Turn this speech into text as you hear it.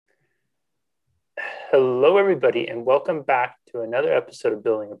Hello, everybody, and welcome back to another episode of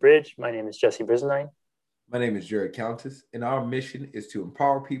Building a Bridge. My name is Jesse Brisnine. My name is Jared Countess, and our mission is to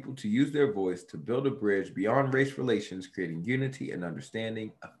empower people to use their voice to build a bridge beyond race relations, creating unity and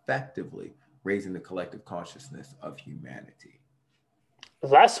understanding, effectively raising the collective consciousness of humanity.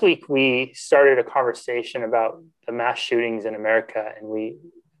 Last week, we started a conversation about the mass shootings in America, and we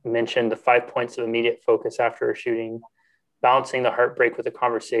mentioned the 5 points of immediate focus after a shooting, balancing the heartbreak with a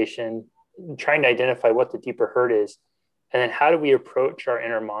conversation, trying to identify what the deeper hurt is, and then how do we approach our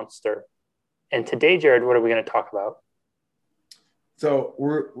inner monster. And today, Jared, what are we going to talk about? So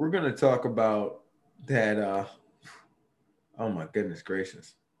we're going to talk about that. Oh my goodness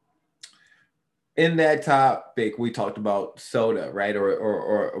gracious! In that topic, we talked about soda, right,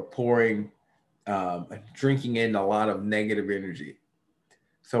 or pouring, drinking in a lot of negative energy.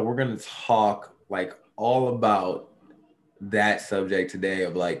 So we're going to talk like all about that subject today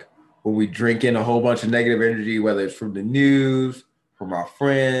of like when we drink in a whole bunch of negative energy, whether it's from the news, from our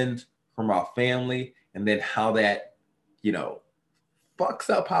friends, from our family, and then how that, fucks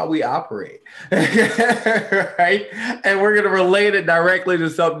up how we operate. Right? And we're going to relate it directly to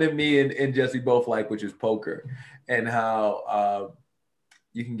something me and Jesse both like, which is poker, and how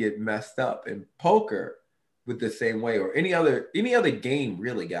you can get messed up in poker with the same way, or any other game,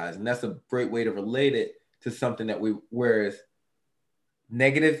 really, guys. And that's a great way to relate it to something that whereas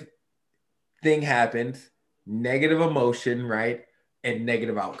negative thing happens, negative emotion, right? And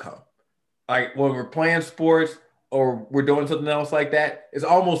negative outcome. Like when we're playing sports or we're doing something else like that, it's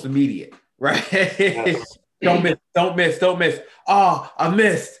almost immediate, right? Yes. Don't miss. Oh, I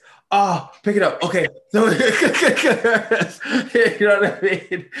missed. Oh, pick it up. Okay. So, you know what I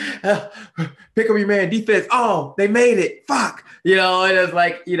mean? Pick up your man, defense. Oh, they made it. Fuck. And it's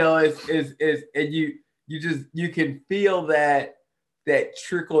like, and you can feel that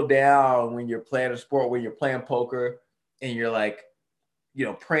trickle down when you're playing a sport, when you're playing poker, and you're like,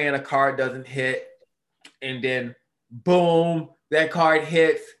 praying a card doesn't hit, and then boom, that card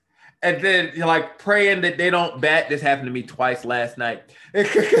hits, and then you're like praying that they don't bet. This happened to me twice last night.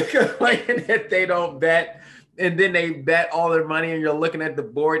 Praying that they don't bet, and then they bet all their money, and you're looking at the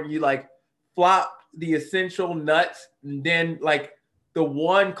board, and you like flop the essential nuts, and then like the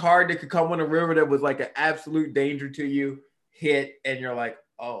one card that could come on the river that was like an absolute danger to you hit, and you're like,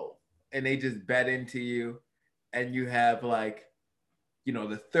 oh, and they just bet into you, and you have like,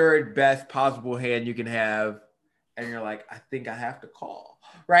 the third best possible hand you can have, and you're like, I think I have to call,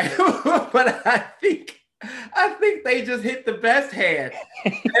 right? But I think they just hit the best hand.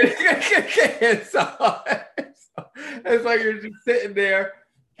 And so it's like you're just sitting there,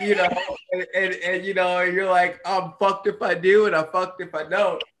 and you're like, I'm fucked if I do, and I'm fucked if I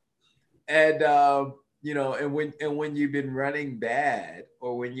don't. And and when you've been running bad,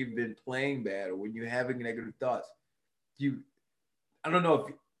 or when you've been playing bad, or when you're having negative thoughts, I don't know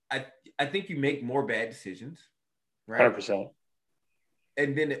if I think you make more bad decisions, right? 100%.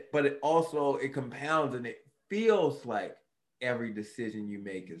 And then, but it also it compounds, and it feels like every decision you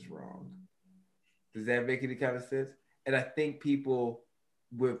make is wrong. Does that make any kind of sense? And I think people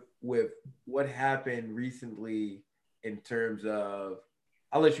with what happened recently in terms of,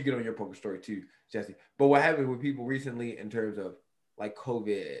 I'll let you get on your poker story too, Jesse. But what happened with people recently in terms of like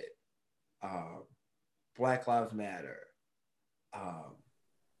COVID, Black Lives Matter,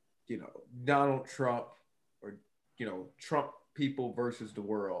 Donald Trump, or Trump people versus the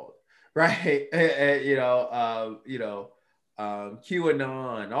world, right?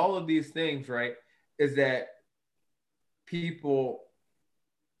 QAnon, all of these things, right? Is that people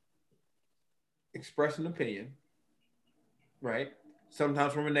express an opinion, right?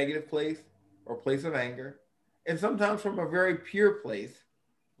 Sometimes from a negative place or place of anger, and sometimes from a very pure place,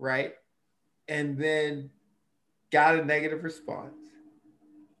 right? And then got a negative response,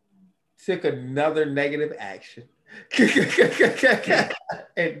 took another negative action,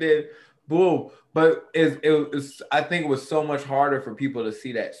 and then boom. But I think it was so much harder for people to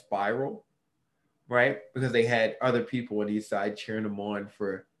see that spiral, right? Because they had other people on each side cheering them on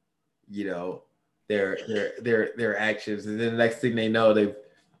for, their actions, and then the next thing they know, they've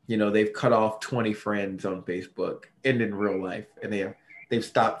cut off 20 friends on Facebook and in real life, and they've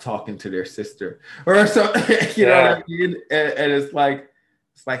stopped talking to their sister or something. Know what I mean? And it's like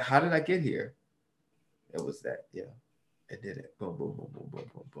how did I get here? It was that, it did it. Boom, boom, boom, boom, boom,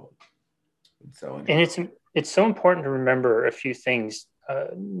 boom, boom. And so anyway. And it's so important to remember a few things.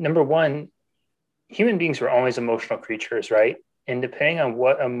 Number one, human beings were always emotional creatures, right? And depending on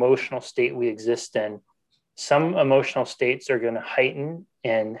what emotional state we exist in, some emotional states are going to heighten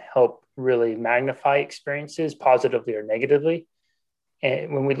and help really magnify experiences positively or negatively.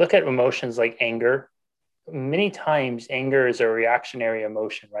 And when we look at emotions like anger, many times anger is a reactionary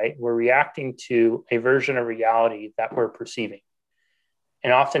emotion, right? We're reacting to a version of reality that we're perceiving.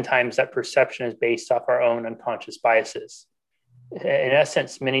 And oftentimes that perception is based off our own unconscious biases. In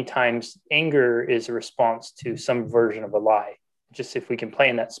essence, many times anger is a response to some version of a lie. Just if we can play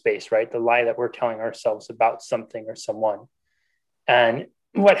in that space, right? The lie that we're telling ourselves about something or someone. And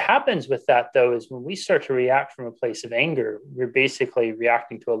what happens with that, though, is when we start to react from a place of anger, we're basically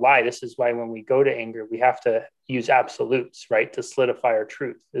reacting to a lie. This is why when we go to anger, we have to use absolutes, right, to solidify our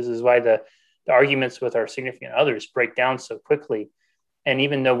truth. This is why the arguments with our significant others break down so quickly. And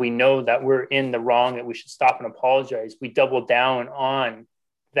even though we know that we're in the wrong, that we should stop and apologize, we double down on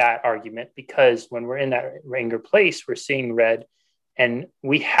that argument because when we're in that anger place, we're seeing red, and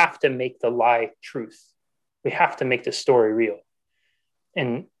we have to make the lie truth. We have to make the story real.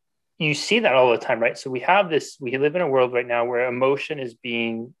 And you see that all the time, right? So we live in a world right now where emotion is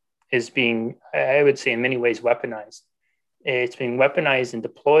being, I would say in many ways, weaponized. It's being weaponized and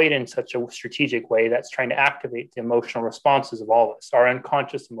deployed in such a strategic way that's trying to activate the emotional responses of all of us, our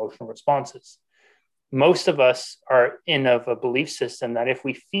unconscious emotional responses. Most of us are in of a belief system that if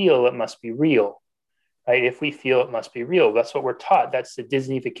we feel, it must be real, right? If we feel, it must be real. That's what we're taught. That's the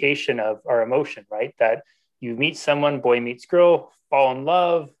Disneyfication of our emotion, right? That you meet someone, boy meets girl, fall in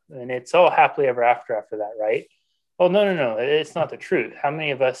love, and it's all happily ever after that, right? Well, no. It's not the truth. How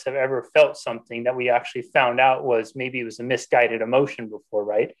many of us have ever felt something that we actually found out was maybe it was a misguided emotion before,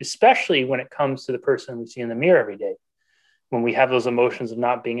 right? Especially when it comes to the person we see in the mirror every day. When we have those emotions of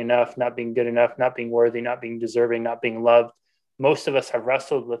not being enough, not being good enough, not being worthy, not being deserving, not being loved. Most of us have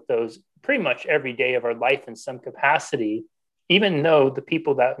wrestled with those pretty much every day of our life in some capacity, even though the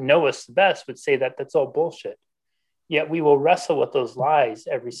people that know us the best would say that that's all bullshit. Yet we will wrestle with those lies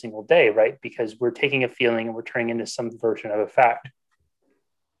every single day, right? Because we're taking a feeling and we're turning into some version of a fact.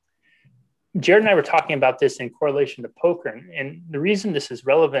 Jared and I were talking about this in correlation to poker. And the reason this is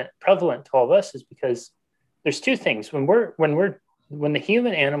prevalent to all of us is because there's two things. When the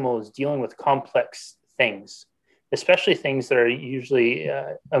human animal is dealing with complex things, especially things that are usually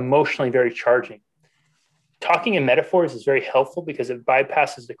emotionally very charging, talking in metaphors is very helpful because it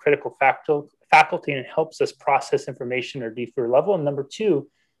bypasses the critical faculty and it helps us process information at a deeper level. And number two,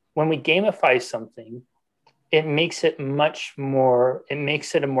 when we gamify something, it makes it a more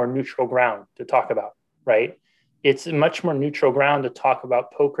neutral ground to talk about, right? It's a much more neutral ground to talk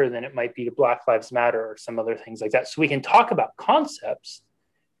about poker than it might be to Black Lives Matter or some other things like that. So we can talk about concepts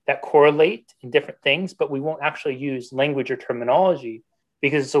that correlate in different things, but we won't actually use language or terminology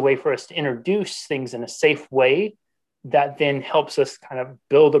because it's a way for us to introduce things in a safe way that then helps us kind of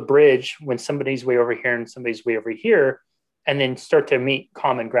build a bridge when somebody's way over here and somebody's way over here, and then start to meet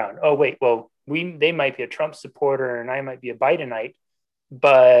common ground. Oh, wait, well, they might be a Trump supporter and I might be a Bidenite,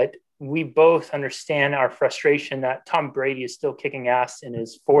 but we both understand our frustration that Tom Brady is still kicking ass in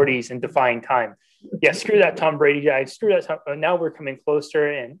his 40s and defying time. Yeah, screw that Tom Brady guy. Screw that. Now we're coming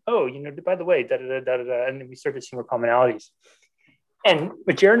closer, and by the way, and then we start to see more commonalities. And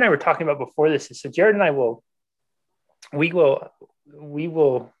what Jared and I were talking about before this is, so Jared and I will one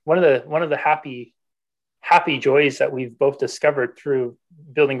of the happy joys that we've both discovered through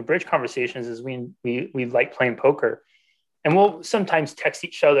building bridge conversations is we like playing poker, and we'll sometimes text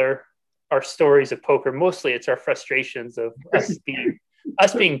each other our stories of poker. Mostly it's our frustrations of us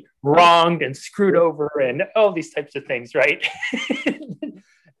being wronged and screwed over and all these types of things, right?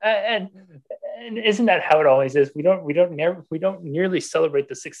 and isn't that how it always is? We don't nearly celebrate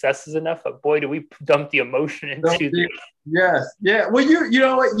the successes enough, but boy, do we dump the emotion into Yes. Yeah. Well, you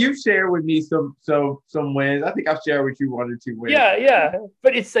know what? You've shared with me some wins. I think I've shared with you 1 or 2 wins. Yeah.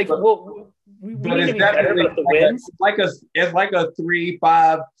 But it's like, we need to be better about the wins. It's like a 3,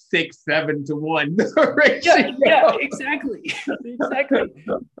 5, 6, 7 to 1 ratio. Yeah, exactly.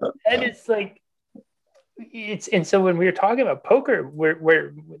 And it's like, and so when we were talking about poker,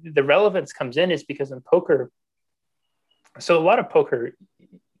 where the relevance comes in is because in poker, so a lot of poker,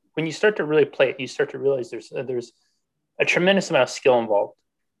 when you start to really play it, you start to realize there's a tremendous amount of skill involved,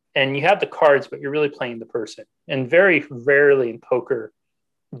 and you have the cards, but you're really playing the person. And very rarely in poker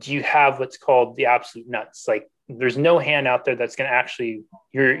do you have what's called the absolute nuts. Like there's no hand out there that's going to actually,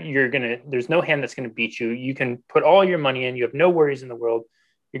 there's no hand that's going to beat you. You can put all your money in, you have no worries in the world,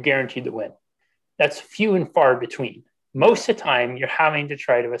 you're guaranteed to win. That's few and far between. Most of the time, you're having to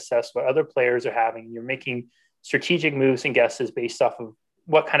try to assess what other players are having. You're making strategic moves and guesses based off of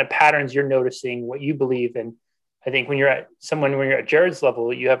what kind of patterns you're noticing, what you believe in. I think when you're at Jared's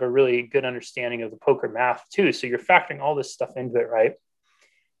level, you have a really good understanding of the poker math too. So you're factoring all this stuff into it, right?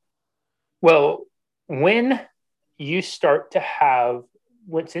 Well, when you start to have,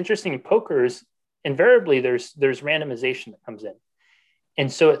 what's interesting in poker is invariably there's randomization that comes in.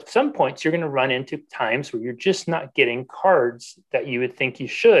 And so at some points, you're going to run into times where you're just not getting cards that you would think you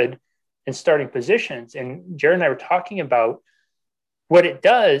should in starting positions. And Jared and I were talking about what it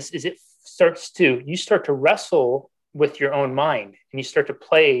does is you start to wrestle with your own mind, and you start to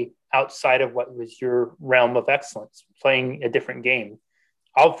play outside of what was your realm of excellence, playing a different game.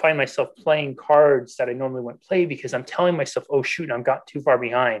 I'll find myself playing cards that I normally wouldn't play because I'm telling myself, oh, shoot, I've got too far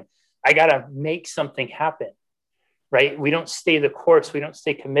behind. I got to make something happen, right? We don't stay the course. We don't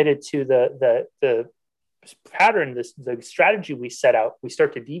stay committed to the pattern, the strategy we set out. We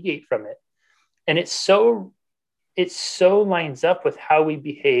start to deviate from it. And it so lines up with how we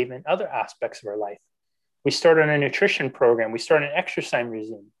behave in other aspects of our life. We start on a nutrition program. We start an exercise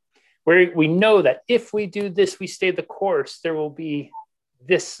regime where we know that if we do this, we stay the course, there will be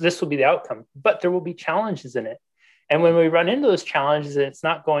this will be the outcome, but there will be challenges in it. And when we run into those challenges and it's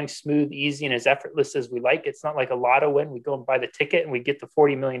not going smooth, easy, and as effortless as we like, it's not like a lotto win. We go and buy the ticket and we get the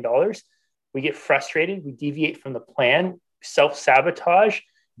 $40 million. We get frustrated. We deviate from the plan, self-sabotage.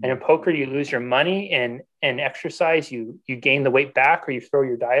 And in poker, you lose your money, and exercise, you gain the weight back, or you throw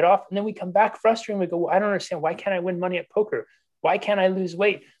your diet off. And then we come back frustrated. And we go, well, I don't understand. Why can't I win money at poker? Why can't I lose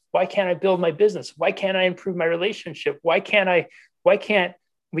weight? Why can't I build my business? Why can't I improve my relationship? Why can't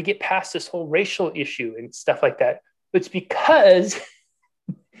we get past this whole racial issue and stuff like that? It's because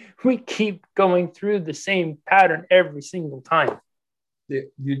we keep going through the same pattern every single time. And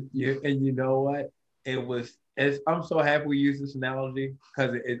you know what? I'm so happy we use this analogy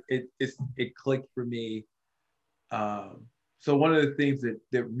because it clicked for me. So one of the things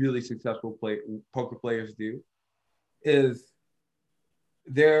that really successful poker players do is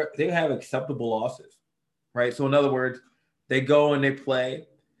they have acceptable losses, right? So in other words, they go and they play,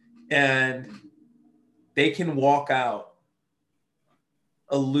 and they can walk out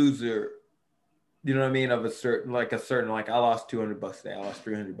a loser, you know what I mean, of a certain, I lost $200 today, I lost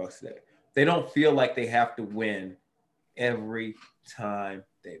 $300 today. They don't feel like they have to win every time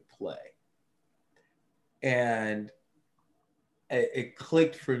they play. And it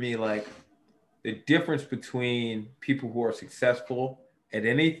clicked for me, like, the difference between people who are successful at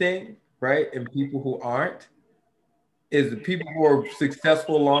anything, right, and people who aren't, is the people who are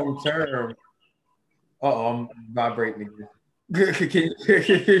successful long term. I'm vibrating again.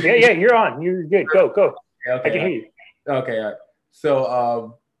 Yeah, you're on. You're good. Go. Okay, I can hear you. Okay, all right.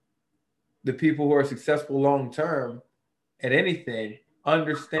 So the people who are successful long term at anything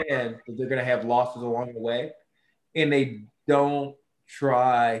understand that they're going to have losses along the way, and they don't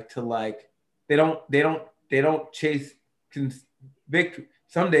try to they don't chase victory.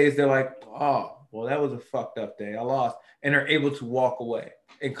 Some days they're like, oh, well, that was a fucked up day, I lost, and they're able to walk away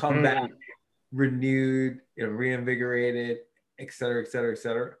and come back renewed and reinvigorated, et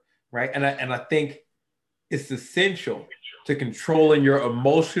cetera, right? And I think it's essential to controlling your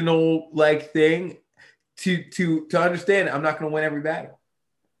emotional thing to understand I'm not going to win every battle.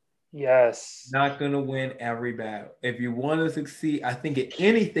 Yes. Not going to win every battle. If you want to succeed, I think at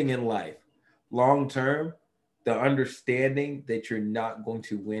anything in life, long term, the understanding that you're not going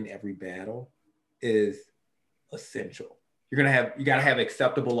to win every battle is essential. You got to have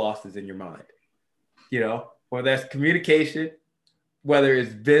acceptable losses in your mind. Whether that's communication, whether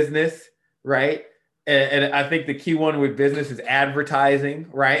it's business, right? And I think the key one with business is advertising,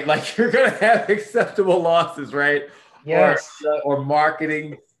 right? Like, you're going to have acceptable losses, right? Yes. Or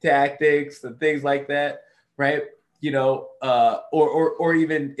marketing tactics and things like that, right? Or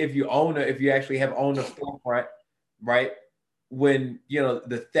even if you actually have owned a storefront, right? When,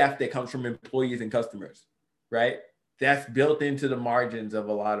 the theft that comes from employees and customers, right? That's built into the margins of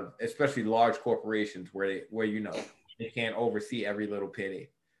a lot of, especially large corporations where they can't oversee every little penny,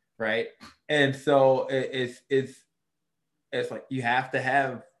 right? And so it's like you have to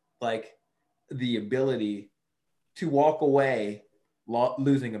have the ability to walk away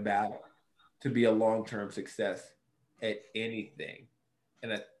losing a battle to be a long-term success at anything.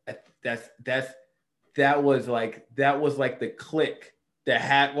 And that was the click that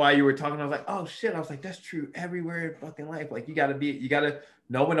had while you were talking. I was like, oh shit. I was like, that's true everywhere in fucking life. Like, you gotta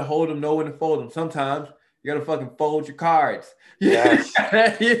know when to hold them, know when to fold them. Sometimes you gotta fucking fold your cards. Yes.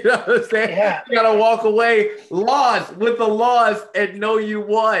 You know what I'm saying? Yeah. You gotta walk away with the loss and know you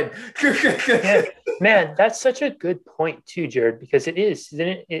won. Yeah. Man, that's such a good point too, Jared, because it is.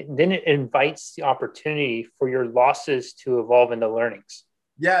 Then it invites the opportunity for your losses to evolve into learnings.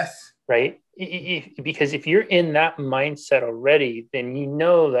 Yes. Right? Because if you're in that mindset already, then you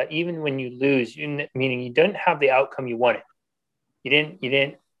know that even when you lose, meaning you didn't have the outcome you wanted, you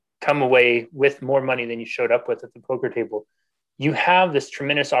didn't come away with more money than you showed up with at the poker table. you have this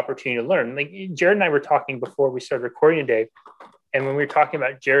tremendous opportunity to learn. Like Jared and I were talking before we started recording today, and when we were talking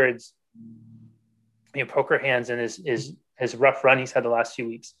about Jared's poker hands and his rough run he's had the last few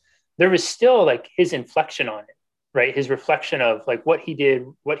weeks, there was still like his inflection on it, right? His reflection of like what he did,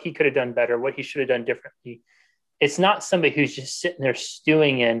 what he could have done better, what he should have done differently. It's not somebody who's just sitting there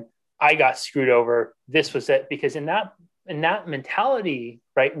stewing in, I got screwed over, this was it. Because in that mentality,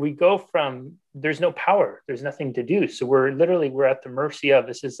 right, we go from there's no power, there's nothing to do. So we're at the mercy of,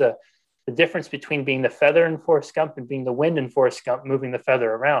 this is the difference between being the feather in Forrest Gump and being the wind in Forrest Gump, moving the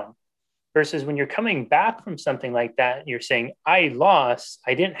feather around. Versus when you're coming back from something like that, you're saying, I lost,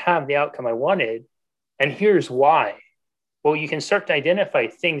 I didn't have the outcome I wanted, and here's why. Well, you can start to identify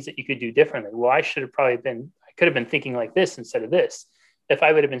things that you could do differently. Well, I could have been thinking like this instead of this. If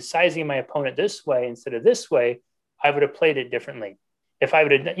I would have been sizing my opponent this way instead of this way, I would have played it differently. If I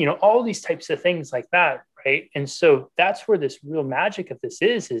would have, all these types of things like that, right? And so that's where this real magic of this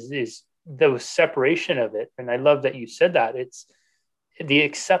is the separation of it. And I love that you said that. It's the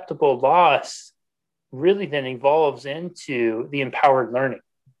acceptable loss really then evolves into the empowered learning.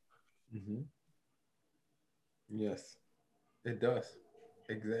 Mm-hmm. Yes, it does.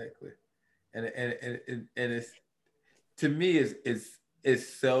 Exactly. And it's, to me,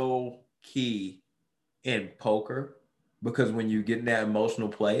 is so key in poker, because when you get in that emotional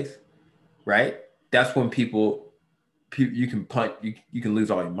place, right? That's when people you can punt, you can lose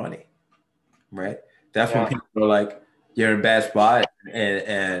all your money, right? That's when people are like, you're in a bad spot,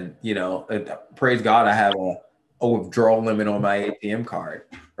 and praise God, I have a withdrawal limit on my ATM card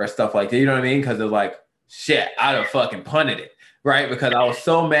or stuff like that. You know what I mean? Because it's like, shit, I'd have fucking punted it, right? Because I was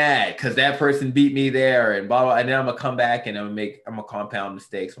so mad because that person beat me there and blah blah. And then I'm gonna come back and I'm gonna compound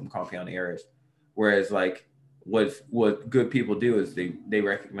mistakes, I'm gonna compound errors. Whereas like what good people do is they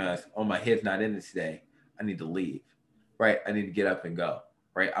recognize, oh, my head's not in it today, I need to leave, right? I need to get up and go,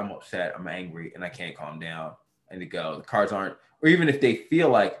 right? I'm upset, I'm angry, and I can't calm down. I need to go. The cards aren't, or even if they feel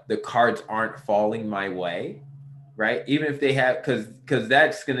like the cards aren't falling my way, right? Even if they have, because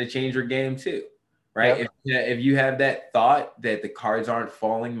that's going to change your game too, right? Yep. If you have that thought that the cards aren't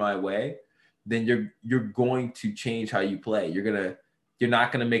falling my way, then you're going to change how you play. You're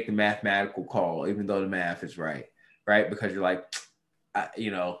not going to make the mathematical call, even though the math is right? Because you're like, I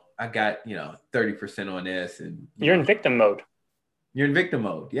got 30% on this, and you're in victim mode. You're in victim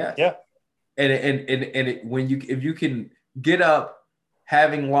mode, yes. Yeah. And if you can get up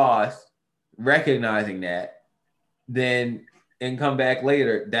having lost, recognizing that, then and come back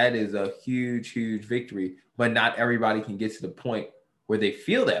later, that is a huge victory. But not everybody can get to the point where they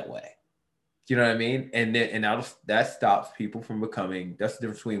feel that way. Do you know what I mean? And that stops people from becoming. That's the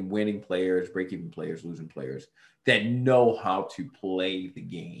difference between winning players, break-even players, losing players that know how to play the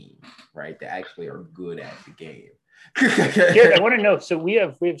game, right? That actually are good at the game. Jared, I want to know, so we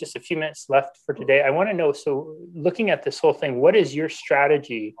have just a few minutes left for today. I want to know, so looking at this whole thing, what is your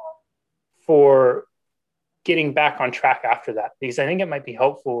strategy for getting back on track after that? Because I think it might be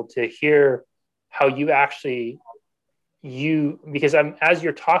helpful to hear how you actually because as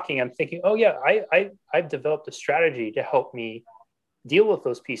you're talking, I'm thinking, oh yeah, I've developed a strategy to help me deal with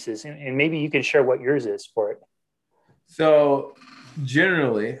those pieces, and maybe you can share what yours is for it. So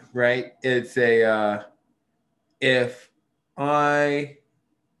generally, right, it's if I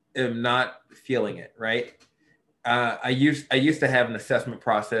am not feeling it, right? I used to have an assessment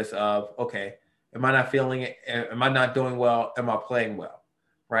process of, okay, am I not feeling it? Am I not doing well? Am I playing well?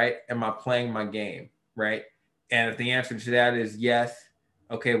 Right? Am I playing my game? Right? And if the answer to that is yes,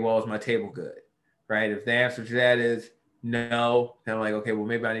 okay, well, is my table good? Right? If the answer to that is no, then I'm like, okay, well,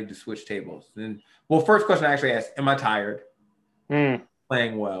 maybe I need to switch tables. Then, well, first question I actually ask, am I tired?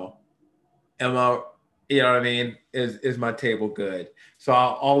 Playing well? Am I, you know what I mean? Is my table good? So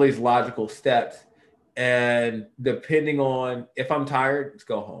all these logical steps. And depending on if I'm tired, let's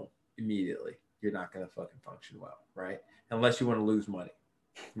go home immediately. You're not going to fucking function well, right? Unless you want to lose money,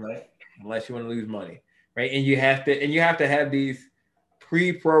 right? Unless you want to lose money, right? And you have to have these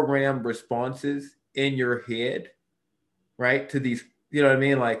pre-programmed responses in your head, right? To these, you know what I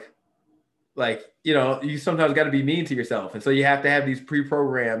mean? Like, you sometimes got to be mean to yourself. And so you have to have these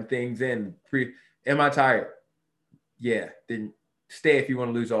pre-programmed things in. Am I tired? Yeah. Then stay if you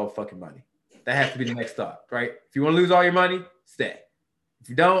want to lose all fucking money. That has to be the next thought, right? If you want to lose all your money, stay. If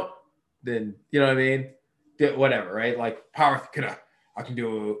you don't, then, you know what I mean? Whatever, right? Like power, I can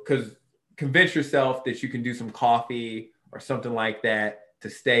do, because convince yourself that you can do some coffee or something like that to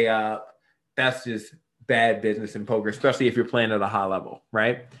stay up. That's just bad business in poker, especially if you're playing at a high level,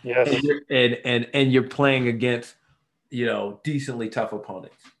 right? Yes. And you're playing against, decently tough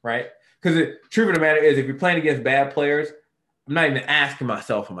opponents, right? Because the truth of the matter is, if you're playing against bad players, I'm not even asking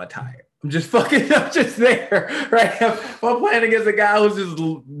myself, am I tired? I'm just there, right? If I'm playing against a guy who's just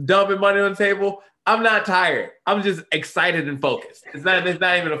dumping money on the table, I'm not tired. I'm just excited and focused. It's not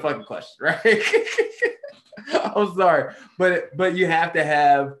even a fucking question, right? I'm sorry. But you have to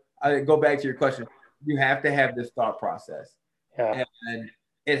have, I go back to your question, you have to have this thought process. Yeah. And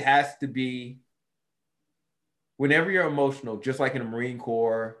it has to be, whenever you're emotional, just like in the Marine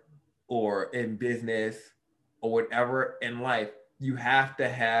Corps or in business or whatever in life, you have to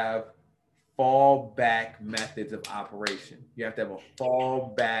have fallback methods of operation. You have to have a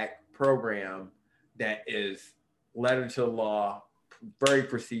fallback program that is letter to law, very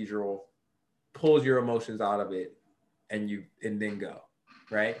procedural, pulls your emotions out of it, and then go,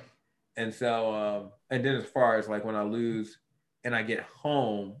 right? And so, and then as far as like when I lose and I get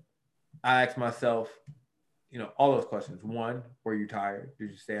home, I ask myself, all those questions. One, were you tired? Did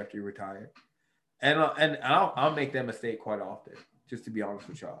you stay after you were tired? And I'll make that mistake quite often, just to be honest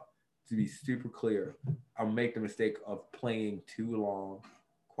with y'all. To be super clear, I'll make the mistake of playing too long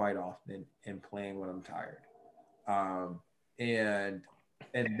quite often and playing when I'm tired. And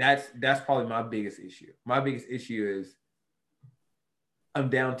that's probably my biggest issue. My biggest issue is I'm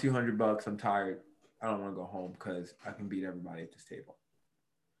down $200. I'm tired. I don't want to go home because I can beat everybody at this table.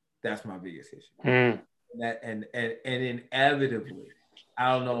 That's my biggest issue. And inevitably,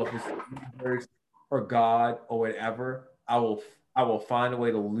 I don't know if it's the universe or God or whatever, I will find a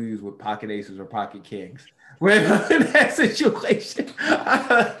way to lose with pocket aces or pocket kings. When I'm in that situation,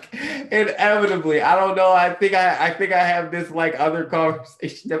 inevitably, I don't know. I think I have this like other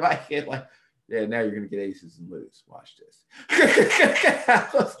conversation in my head, like, yeah, now you're gonna get aces and lose. Watch this.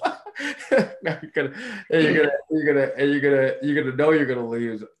 Now you're gonna know you're gonna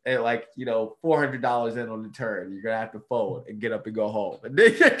lose at like $400 in on the turn. You're gonna have to fold and get up and go home, and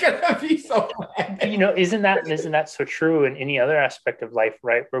then you're gonna be so mad. Isn't that so true in any other aspect of life,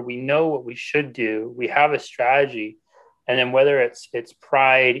 right? Where we know what we should do, we have a strategy, and then whether it's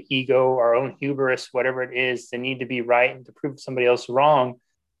pride, ego, our own hubris, whatever it is, the need to be right and to prove somebody else wrong,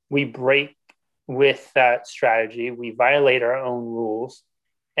 we break with that strategy, we violate our own rules,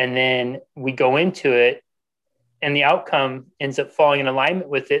 and then we go into it and the outcome ends up falling in alignment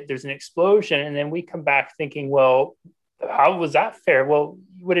with it. There's an explosion, and then we come back thinking, well, how was that fair? Well,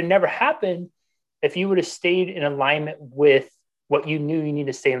 it would have never happened if you would have stayed in alignment with what you knew you need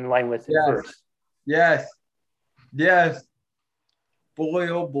to stay in line with first. Yes. Boy,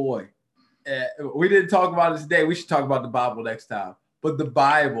 oh boy. We didn't talk about it today. We should talk about the Bible next time. But the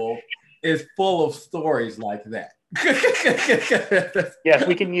Bible is full of stories like that. Yes,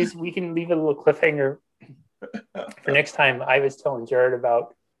 we can leave a little cliffhanger for next time. I was telling Jared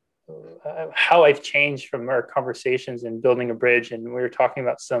about how I've changed from our conversations in building a bridge, and we were talking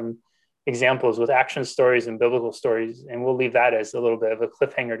about some examples with action stories and biblical stories, and we'll leave that as a little bit of a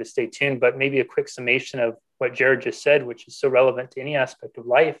cliffhanger to stay tuned. But maybe a quick summation of what Jared just said, which is so relevant to any aspect of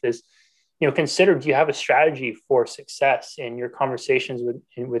life, is consider, do you have a strategy for success in your conversations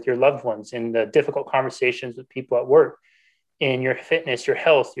with your loved ones, in the difficult conversations with people at work, in your fitness, your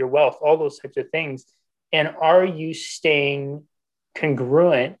health, your wealth, all those types of things? And are you staying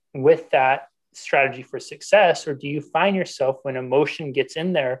congruent with that strategy for success? Or do you find yourself, when emotion gets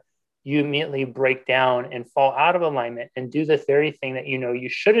in there, you immediately break down and fall out of alignment and do the very thing that you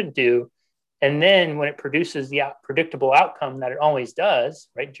shouldn't do? And then when it produces the predictable outcome that it always does,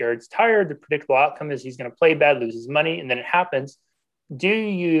 right? Jared's tired. The predictable outcome is he's going to play bad, lose his money, and then it happens. Do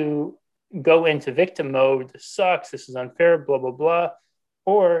you go into victim mode? This sucks. This is unfair, blah, blah, blah.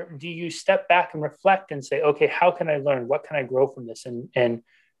 Or do you step back and reflect and say, okay, how can I learn? What can I grow from this? And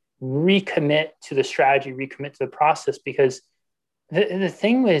recommit to the strategy, recommit to the process? Because the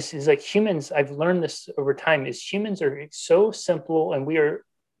thing is like humans, I've learned this over time, is humans are so simple, and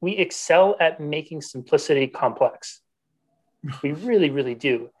we excel at making simplicity complex. We really, really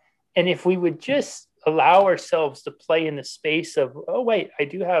do. And if we would just allow ourselves to play in the space of, oh, wait, I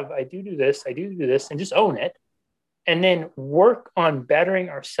do do this, and just own it, and then work on bettering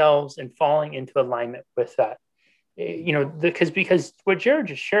ourselves and falling into alignment with that. Because what Jared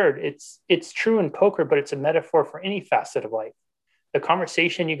just shared, it's true in poker, but it's a metaphor for any facet of life. The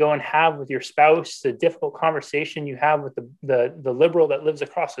conversation you go and have with your spouse, the difficult conversation you have with the liberal that lives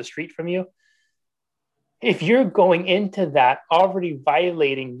across the street from you, if you're going into that already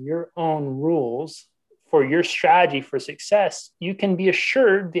violating your own rules for your strategy for success, you can be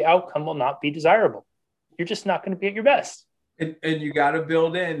assured the outcome will not be desirable. You're just not going to be at your best. And you got to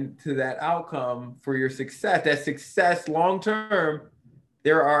build into that outcome for your success. That success long-term,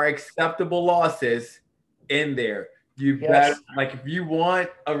 there are acceptable losses in there. You better, like, if you want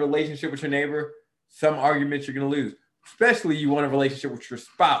a relationship with your neighbor, some arguments you're going to lose. especially you want a relationship with your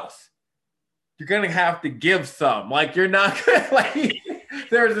spouse, you're gonna have to give some. Like you're not gonna like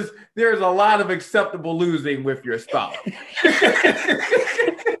there's a lot of acceptable losing with your spouse.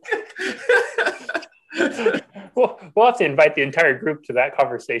 We'll have to invite the entire group to that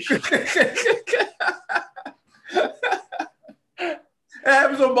conversation. It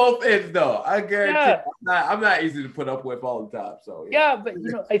happens on both ends, though. I guarantee. Yeah. I'm not easy to put up with all the time. So yeah, but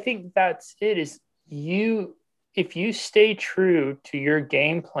I think that's it. Is if you stay true to your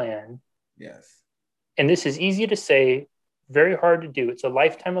game plan. Yes. And this is easy to say, very hard to do. It's a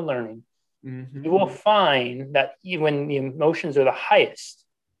lifetime of learning. Mm-hmm. You will find that when the emotions are the highest,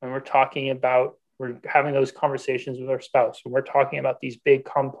 when we're having those conversations with our spouse, when we're talking about these big,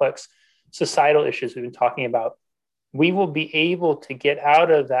 complex societal issues we've been talking about, we will be able to get out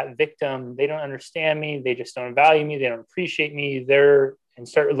of that victim. They don't understand me. They just don't value me. They don't appreciate me. And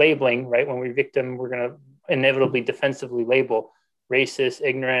start labeling, right? When we're victim, we're going to inevitably defensively label racist,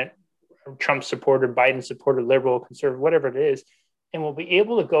 ignorant, Trump supporter, Biden supporter, liberal, conservative, whatever it is. And we'll be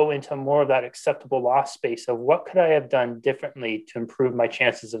able to go into more of that acceptable loss space of what could I have done differently to improve my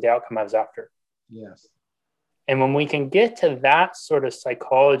chances of the outcome I was after. Yes. And when we can get to that sort of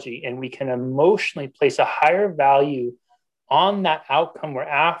psychology and we can emotionally place a higher value on that outcome we're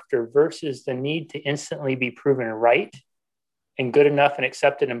after versus the need to instantly be proven right and good enough and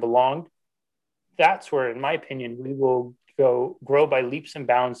accepted and belonged, that's where, in my opinion, we will grow by leaps and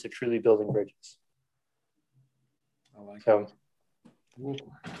bounds to truly building bridges. I like so.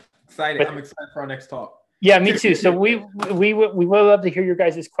 Excited. I'm excited for our next talk. Yeah, me too. So we will love to hear your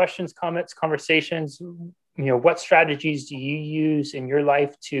guys' questions, comments, conversations. What strategies do you use in your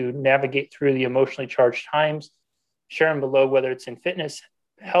life to navigate through the emotionally charged times? Share them below, whether it's in fitness,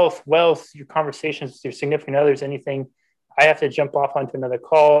 health, wealth, your conversations with your significant others, anything. I have to jump off onto another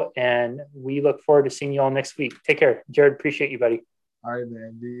call, and we look forward to seeing you all next week. Take care. Jared, appreciate you, buddy. All right,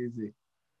 man. Be easy.